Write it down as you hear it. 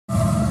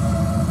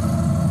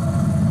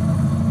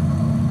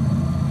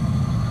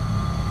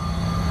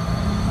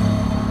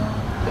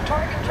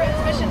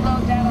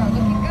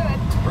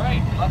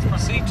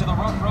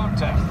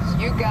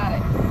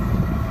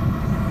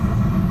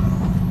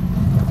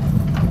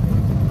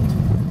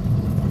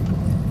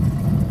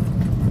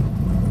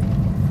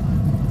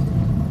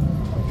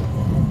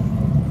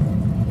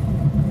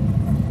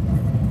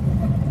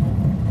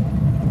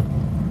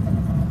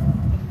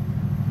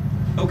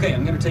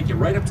to take you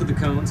right up to the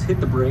cones, hit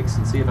the brakes,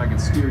 and see if I can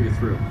steer you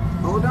through.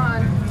 Hold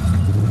on.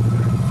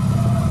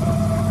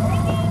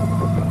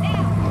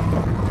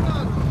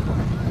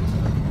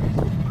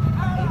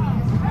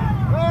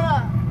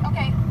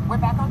 Okay, we're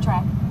back on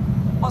track.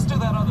 Let's do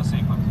that other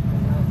sequence.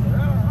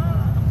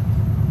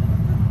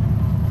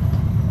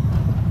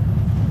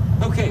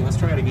 Okay, let's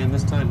try it again,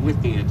 this time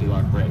with the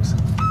anti-lock brakes.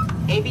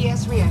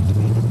 ABS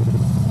reactivated.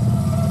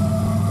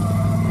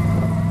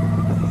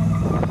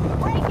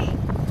 Braking!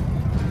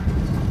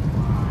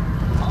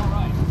 All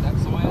right,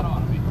 that's the way it ought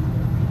to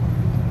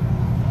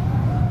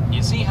be.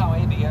 You see how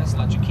ABS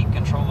lets you keep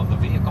control of the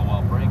vehicle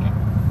while braking?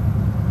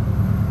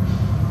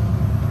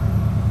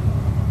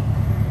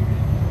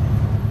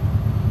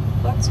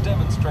 Let's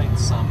demonstrate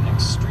some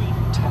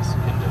extreme test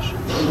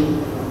conditions.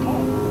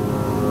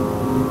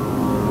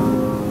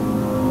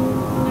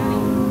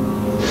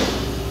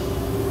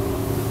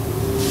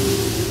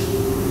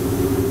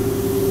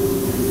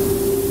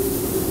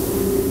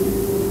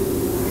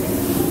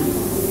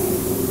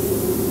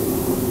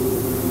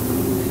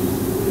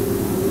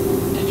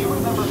 Did you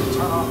remember to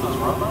turn off those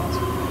road lights?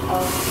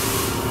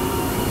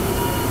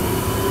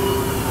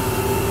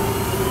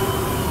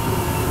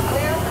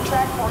 Clear for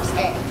track force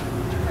A.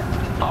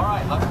 All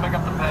right, let's pick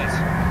up the pace.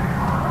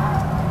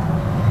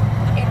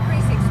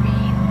 Increasing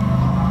speed.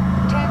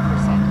 10%.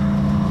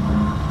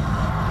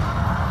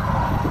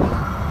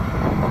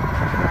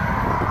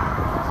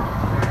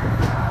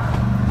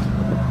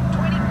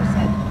 20%.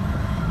 30%.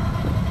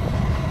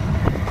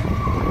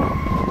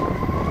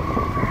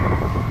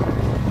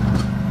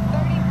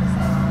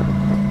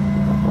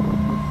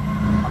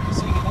 Are you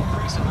seeing an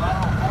increase in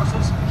lateral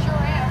forces?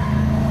 Sure am.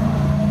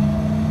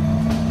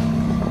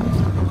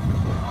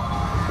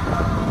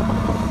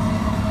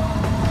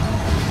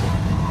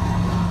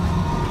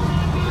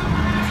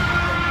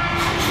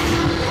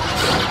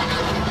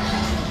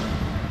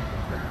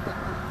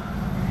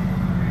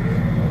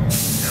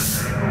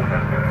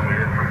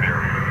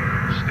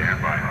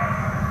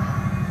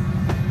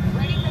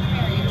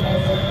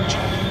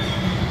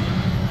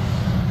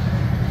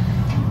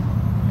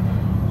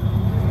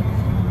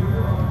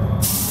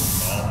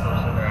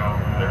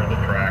 Ready for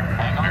the Marion test.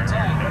 Hang on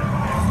tight.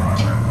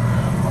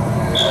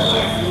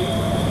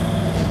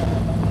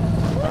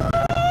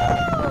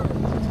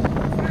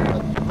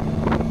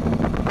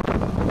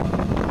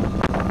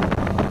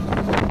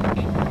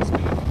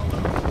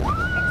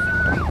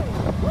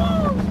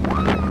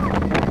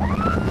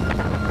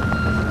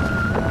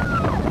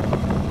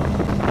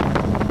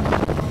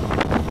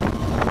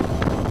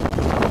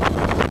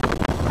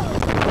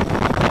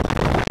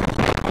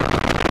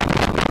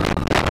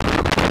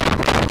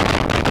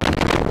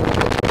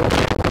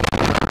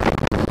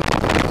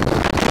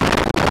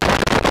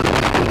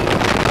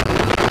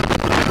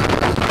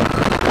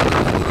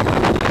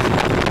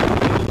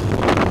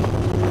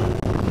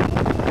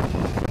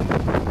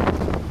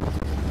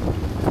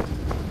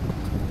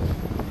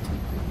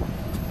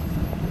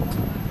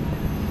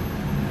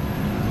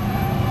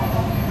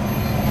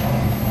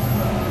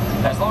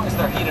 As long as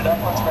they're heated up,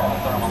 let's grab a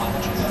thermal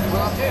image.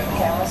 Will do.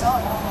 Cameras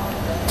on.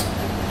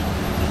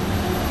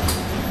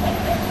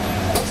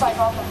 Looks like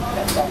all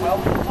components are well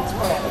to test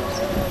parameters.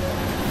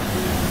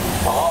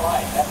 Well, all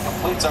right, that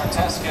completes our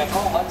test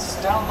schedule. Let's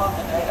download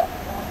the data.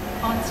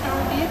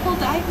 OnStar Vehicle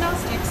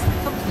Diagnostics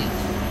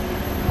complete.